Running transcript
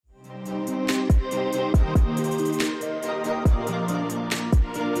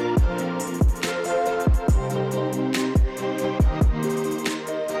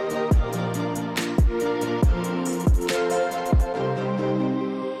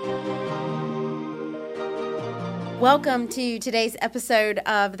Welcome to today's episode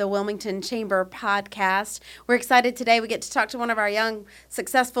of the Wilmington Chamber podcast. We're excited today. We get to talk to one of our young,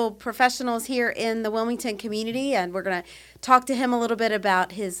 successful professionals here in the Wilmington community, and we're going to talk to him a little bit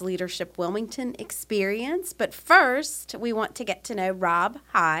about his Leadership Wilmington experience. But first, we want to get to know Rob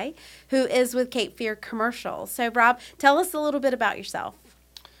High, who is with Cape Fear Commercial. So, Rob, tell us a little bit about yourself.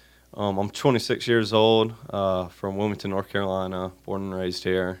 I'm 26 years old, from Wilmington, North Carolina, born and raised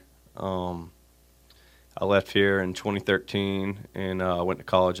here. I left here in 2013 and went to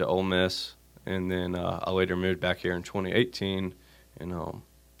college at Ole Miss, and then I later moved back here in 2018 and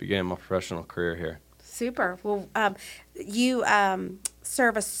began my professional career here. Super. Well, you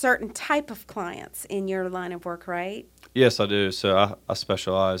serve a certain type of clients in your line of work, right? Yes, I do. So I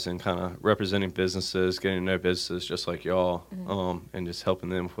specialize in kind of representing businesses, getting to know businesses just like y'all, and just helping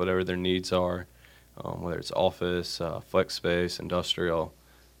them with whatever their needs are, whether it's office, flex space, industrial.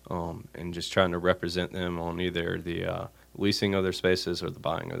 And just trying to represent them on either the leasing of their spaces or the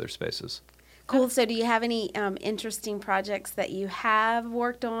buying of their spaces. Cool. So do you have any interesting projects that you have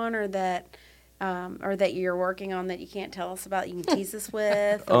worked on or that you're working on that you can't tell us about, you can tease us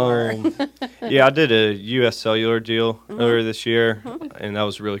with? Or? Yeah, I did a U.S. Cellular deal earlier this year, and that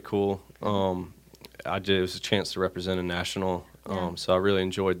was really cool. It was a chance to represent a national, so I really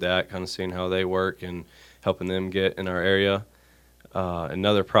enjoyed that, kind of seeing how they work and helping them get in our area.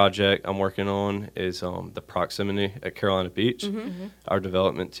 Another project I'm working on is the proximity at Carolina Beach. Our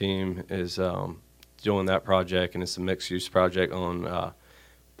development team is doing that project, and it's a mixed-use project on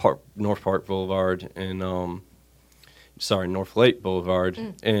North Park Boulevard and North Lake Boulevard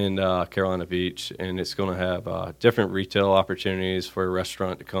in Carolina Beach, and it's going to have different retail opportunities for a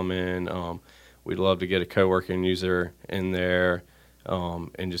restaurant to come in. We'd love to get a co-working user in there,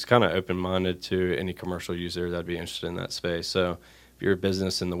 and just kind of open-minded to any commercial user that'd be interested in that space. So if you're a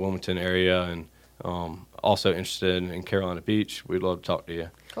business in the Wilmington area and also interested in Carolina Beach, we'd love to talk to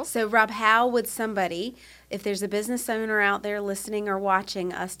you. Cool. So, Rob, how would somebody, if there's a business owner out there listening or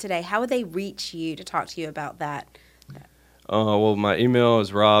watching us today, how would they reach you to talk to you about that? Well, my email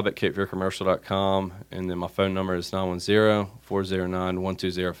is rob@capefearcommercial.com, and then my phone number is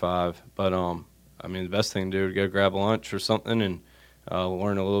 910-409-1205. But, the best thing to do is go grab a lunch or something and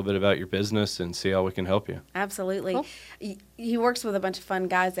learn a little bit about your business and see how we can help you. Absolutely. Cool. He works with a bunch of fun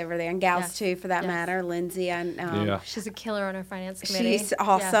guys over there, and gals too, for that matter. Lindsay, and she's a killer on our finance committee. She's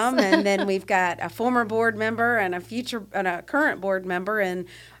awesome. Yes. And then we've got a former board member and a current board member, and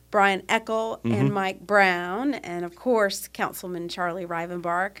Brian Eckel and Mike Brown, and of course Councilman Charlie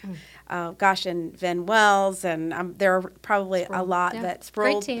Rivenbark, and Van Wells, and there are probably a lot that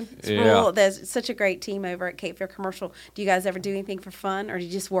great team. There's such a great team over at Cape Fear Commercial. Do you guys ever do anything for fun, or do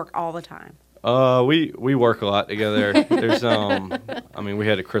you just work all the time? We work a lot together. There's we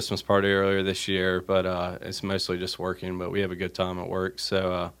had a Christmas party earlier this year, but it's mostly just working. But we have a good time at work,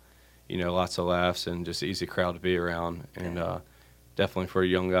 so lots of laughs and just easy crowd to be around, and definitely for a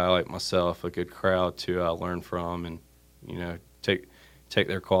young guy like myself, a good crowd to learn from and, take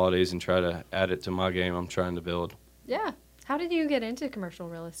their qualities and try to add it to my game I'm trying to build. Yeah. How did you get into commercial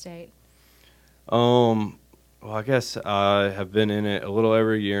real estate? Well, I guess I have been in it a little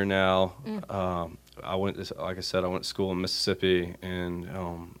over a year now. I went to school in Mississippi, and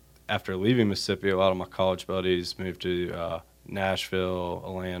after leaving Mississippi, a lot of my college buddies moved to Nashville,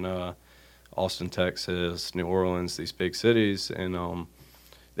 Atlanta, Austin, Texas, New Orleans, these big cities, and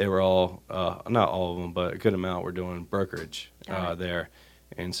they were all, not all of them, but a good amount were doing brokerage there.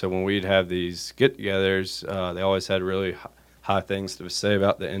 And so when we'd have these get-togethers, they always had really high things to say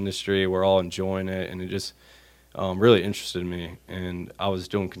about the industry. We're all enjoying it, and it just really interested me. And I was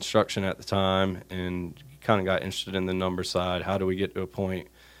doing construction at the time and kind of got interested in the number side. How do we get to a point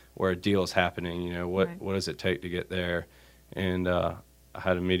where a deal is happening? What does it take to get there? And I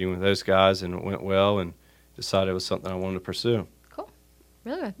had a meeting with those guys, and it went well, and decided it was something I wanted to pursue. Cool.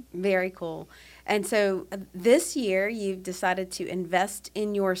 Really good. Very cool. And so this year, you've decided to invest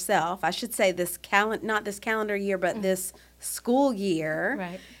in yourself. I should say not this calendar year, but this school year.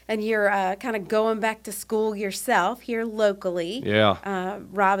 Right. And you're kind of going back to school yourself here locally. Yeah.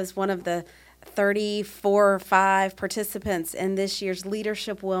 Rob is one of the 34 or 5 participants in this year's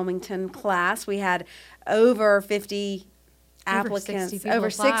Leadership Wilmington class. We had over 50 applicants,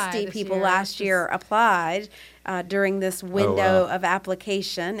 over 60 people last year applied during this window of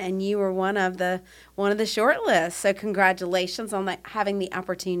application, and you were one of the short lists. So congratulations on having the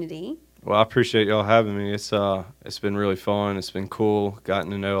opportunity. Well, I appreciate y'all having me. It's been really fun. It's been cool. Gotten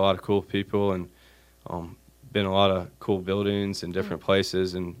to know a lot of cool people, and been a lot of cool buildings and different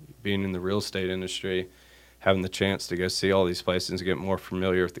places, and being in the real estate industry, having the chance to go see all these places and get more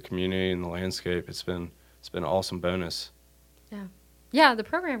familiar with the community and the landscape. It's been it's been an awesome bonus. Yeah. Yeah, the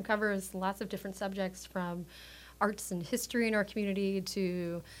program covers lots of different subjects, from arts and history in our community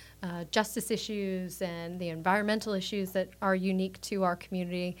to justice issues and the environmental issues that are unique to our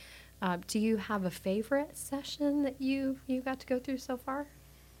community. Do you have a favorite session that you got to go through so far?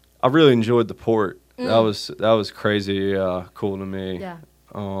 I really enjoyed the port. That was crazy cool to me. Yeah.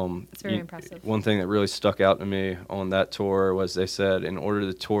 It's very impressive. One thing that really stuck out to me on that tour was they said in order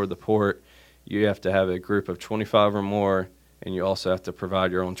to tour the port, you have to have a group of 25 or more, and you also have to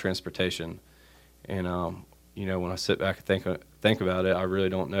provide your own transportation. And when I sit back and think about it, I really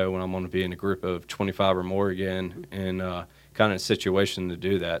don't know when I'm going to be in a group of 25 or more again, and kind of a situation to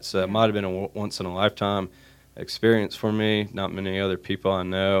do that. So that might have been a once in a lifetime experience for me. Not many other people I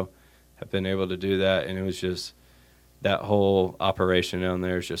know have been able to do that, and it was just that whole operation down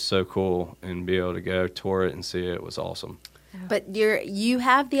there is just so cool, and be able to go tour it and see it was awesome. But you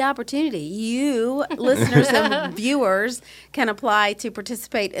have the opportunity. You, listeners and viewers, can apply to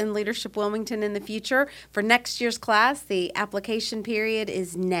participate in Leadership Wilmington in the future. For next year's class, the application period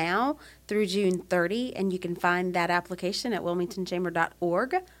is now through June 30, and you can find that application at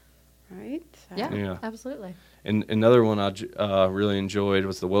wilmingtonchamber.org. Right? So. Yeah, absolutely. And another one I really enjoyed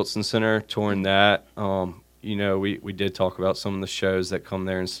was the Wilson Center, touring that. We did talk about some of the shows that come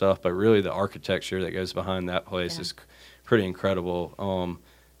there and stuff, but really the architecture that goes behind that place is pretty incredible.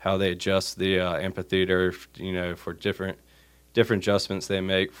 How they adjust the amphitheater, for different adjustments they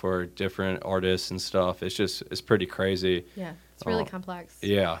make for different artists and stuff. It's pretty crazy. Yeah, it's really complex.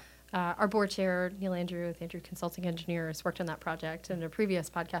 Yeah. Our board chair, Neil Andrew, with Andrew Consulting Engineers, worked on that project. In a previous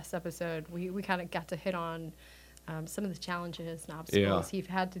podcast episode, we kind of got to hit on some of the challenges and obstacles he's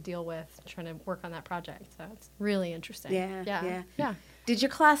had to deal with trying to work on that project. So it's really interesting. Yeah. Did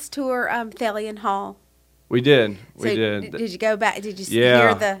your class tour Thalian Hall? We did. Did you go back? Did you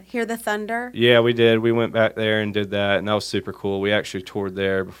hear the thunder? Yeah, we did. We went back there and did that, and that was super cool. We actually toured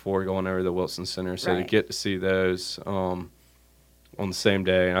there before going over to the Wilson Center, so to get to see those on the same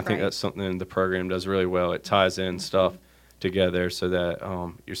day, and I think that's something the program does really well. It ties in stuff together so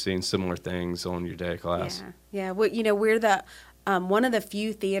that you're seeing similar things on your day of class. Yeah. Well, we're the one of the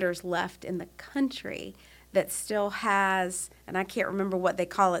few theaters left in the country that still has, and I can't remember what they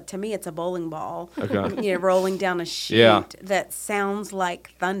call it. To me, it's a bowling ball, rolling down a chute that sounds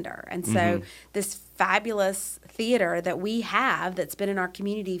like thunder. And so this fabulous theater that we have that's been in our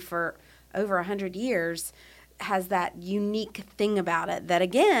community for over 100 years has that unique thing about it that,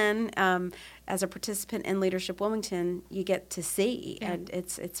 again, as a participant in Leadership Wilmington, you get to see, and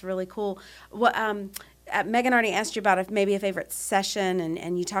it's really cool. What Megan already asked you about maybe a favorite session,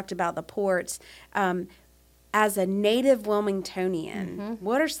 and you talked about the ports. As a native Wilmingtonian,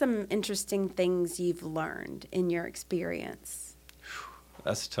 what are some interesting things you've learned in your experience?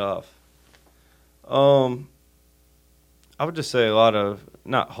 That's tough. I would just say a lot of,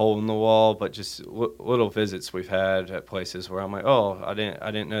 not hole in the wall, but just little visits we've had at places where I'm like, oh, I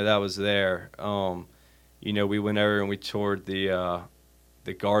didn't know that was there. We went over and we toured the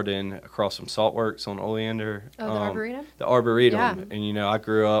garden across from Saltworks on Oleander. Oh, the Arboretum? The Arboretum. Yeah. And, I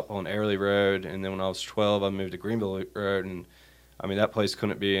grew up on Airlie Road, and then when I was 12, I moved to Greenville Road, and, that place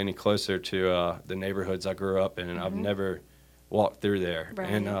couldn't be any closer to the neighborhoods I grew up in, and I've never walked through there,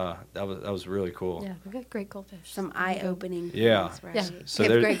 and that was really cool. Yeah, we've got great goldfish. Some eye-opening things, right? Yeah. So they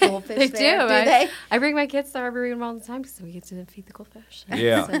have great goldfish there. Do they? I bring my kids to the Arboretum all the time because we get to feed the goldfish.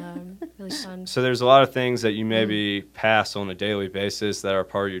 Yeah. It's really fun. So there's a lot of things that you maybe pass on a daily basis that are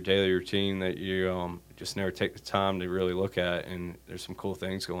part of your daily routine that you just never take the time to really look at, and there's some cool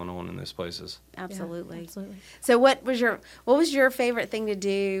things going on in those places. Absolutely. Yeah, absolutely. So what was your favorite thing to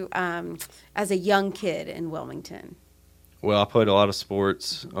do as a young kid in Wilmington? Well, I played a lot of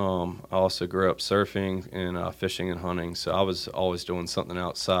sports. I also grew up surfing and fishing and hunting, so I was always doing something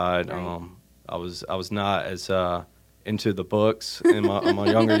outside. Right. I was not as into the books in my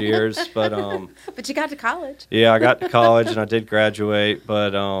younger years, but you got to college. Yeah, I got to college and I did graduate,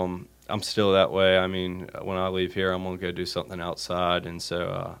 but I'm still that way. When I leave here, I'm gonna go do something outside, and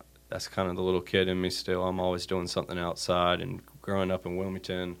so that's kind of the little kid in me still. I'm always doing something outside, and growing up in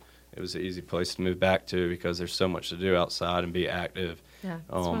Wilmington, it was an easy place to move back to because there's so much to do outside and be active. Yeah,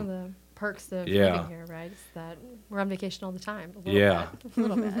 it's one of the perks of living here, right? It's that we're on vacation all the time. A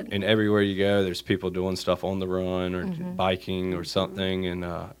little bit. And everywhere you go, there's people doing stuff on the run or biking or something, and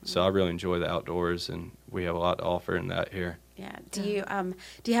so I really enjoy the outdoors, and we have a lot to offer in that here. Yeah. Do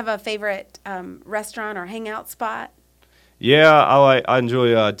you have a favorite restaurant or hangout spot? Yeah, I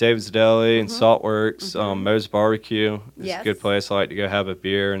enjoy David's Deli and Saltworks, Moe's Barbecue. It's a good place. I like to go have a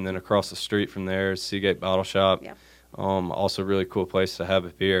beer, and then across the street from there is Seagate Bottle Shop. Yeah. Also a really cool place to have a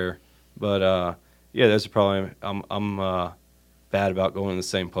beer. But Yeah, those are probably. I'm bad about going to the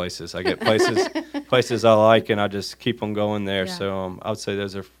same places. I get places I like, and I just keep on going there. Yeah. So I would say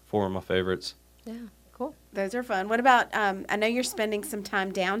those are 4 of my favorites. Yeah, cool. Those are fun. What about, I know you're spending some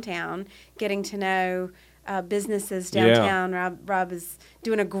time downtown getting to know businesses downtown. Rob is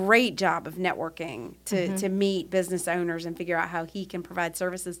doing a great job of networking to meet business owners and figure out how he can provide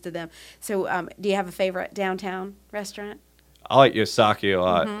services to them. So do you have a favorite downtown restaurant? I like Yosaki a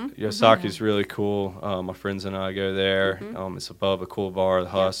lot. Yosaki's really cool. My friends and I go there. It's above a cool bar, the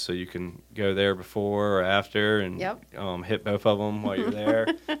Huss, so you can go there before or after and hit both of them while you're there.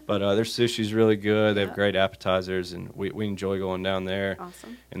 But their sushi's really good. They have great appetizers, and we enjoy going down there.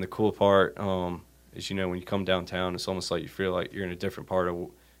 Awesome. And the cool part is, when you come downtown, it's almost like you feel like you're in a different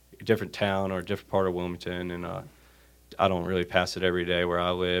town or a different part of Wilmington, and I don't really pass it every day where I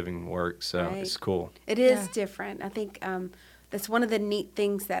live and work, so it's cool. It is different. I think that's one of the neat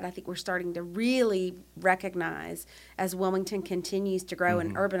things that I think we're starting to really recognize as Wilmington continues to grow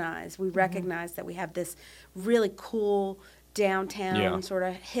and urbanize. We recognize that we have this really cool downtown, sort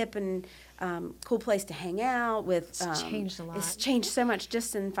of hip and cool place to hang out with. It's changed a lot. It's changed so much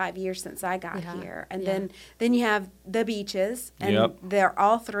just in 5 years since I got here. And then you have the beaches, and they're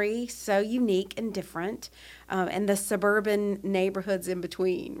all 3 so unique and different, and the suburban neighborhoods in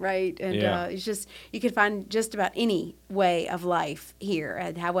between, right? And it's just, you can find just about any way of life here,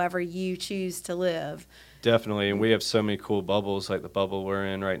 and however you choose to live. Definitely, and we have so many cool bubbles, like the bubble we're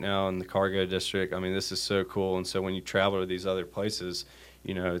in right now in the cargo district. I mean, this is so cool, and so when you travel to these other places,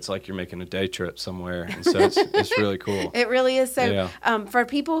 it's like you're making a day trip somewhere, and so it's really cool. It really is. So for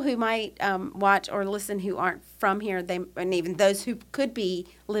people who might watch or listen who aren't from here, and even those who could be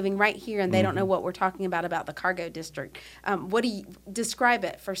living right here and they don't know what we're talking about the cargo district, what do you describe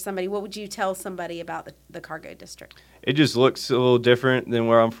it for somebody? What would you tell somebody about the cargo district? It just looks a little different than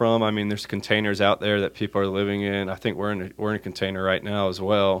where I'm from. I mean, there's containers out there that people are living in. I think we're in a container right now as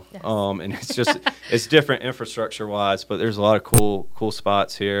well. Yes. And it's just it's different infrastructure wise, but there's a lot of cool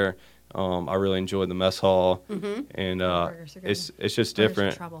spots here. I really enjoyed the mess hall, and it's just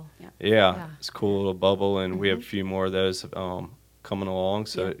different. Yeah, it's a cool little bubble, and we have a few more of those coming along,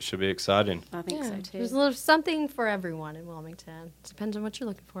 so it should be exciting. I think so too. There's a little something for everyone in Wilmington. It depends on what you're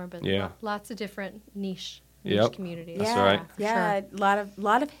looking for, but lots of different niche communities. That's right. Yeah, sure. A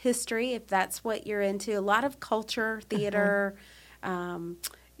lot of history, if that's what you're into. A lot of culture, theater,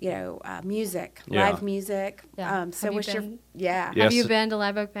 music, live music. Yeah. Yes. Have you been to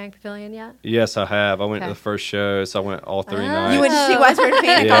Live Oak Bank Pavilion yet? Yes, I have. I went to the first shows. I went all 3 nights. You went to see Widespread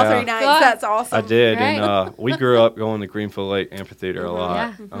Panic all 3 nights. That's awesome. I did, and we grew up going to Greenfield Lake Amphitheater a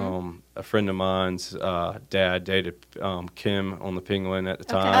lot. A friend of mine's dad dated Kim on the Penguin at the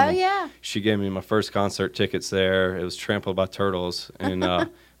time. Oh, yeah. She gave me my first concert tickets there. It was Trampled by Turtles,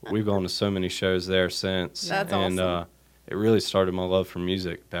 and we've gone to so many shows there since. That's awesome. And it really started my love for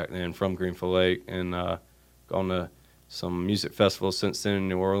music back then from Greenfield Lake, and gone to some music festivals since then in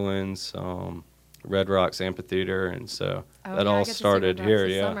New Orleans, Red Rocks Amphitheater, and so that all started here.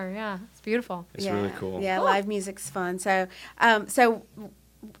 This summer. Yeah, it's beautiful. It's really cool. Yeah, live music's fun. So,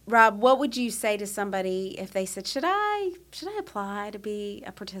 Rob, what would you say to somebody if they said, "Should I apply to be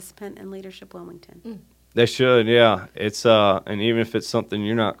a participant in Leadership Wilmington?" They should, yeah. It's and even if it's something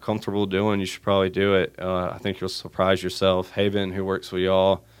you're not comfortable doing, you should probably do it. I think you'll surprise yourself. Haven, who works with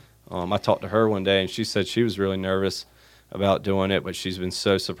y'all, I talked to her one day, and she said she was really nervous about doing it, but she's been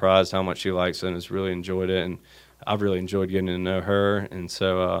so surprised how much she likes it and has really enjoyed it. And I've really enjoyed getting to know her, and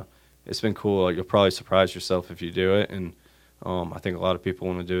so it's been cool. You'll probably surprise yourself if you do it, and I think a lot of people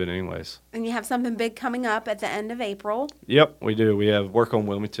want to do it anyways. And you have something big coming up at the end of April. Yep, we do. We have Work on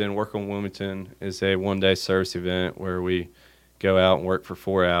Wilmington. Work on Wilmington is a one-day service event where we go out and work for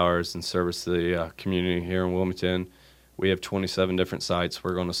 4 hours and service the community here in Wilmington. We have 27 different sites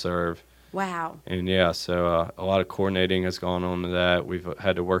we're going to serve. Wow. And, so a lot of coordinating has gone on to that. We've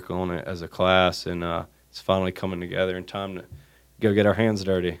had to work on it as a class, and it's finally coming together in time to go get our hands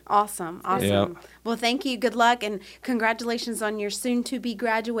dirty. Awesome. Yep. Well, thank you. Good luck, and congratulations on your soon-to-be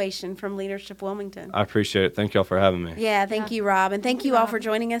graduation from Leadership Wilmington. I appreciate it. Thank you all for having me. Yeah, thank you, Rob. And thank you all for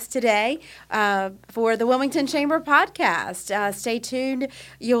joining us today for the Wilmington Chamber podcast. Stay tuned.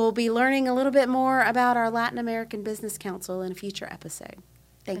 You'll be learning a little bit more about our Latin American Business Council in a future episode.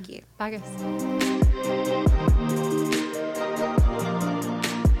 Thank you. Bye, guys.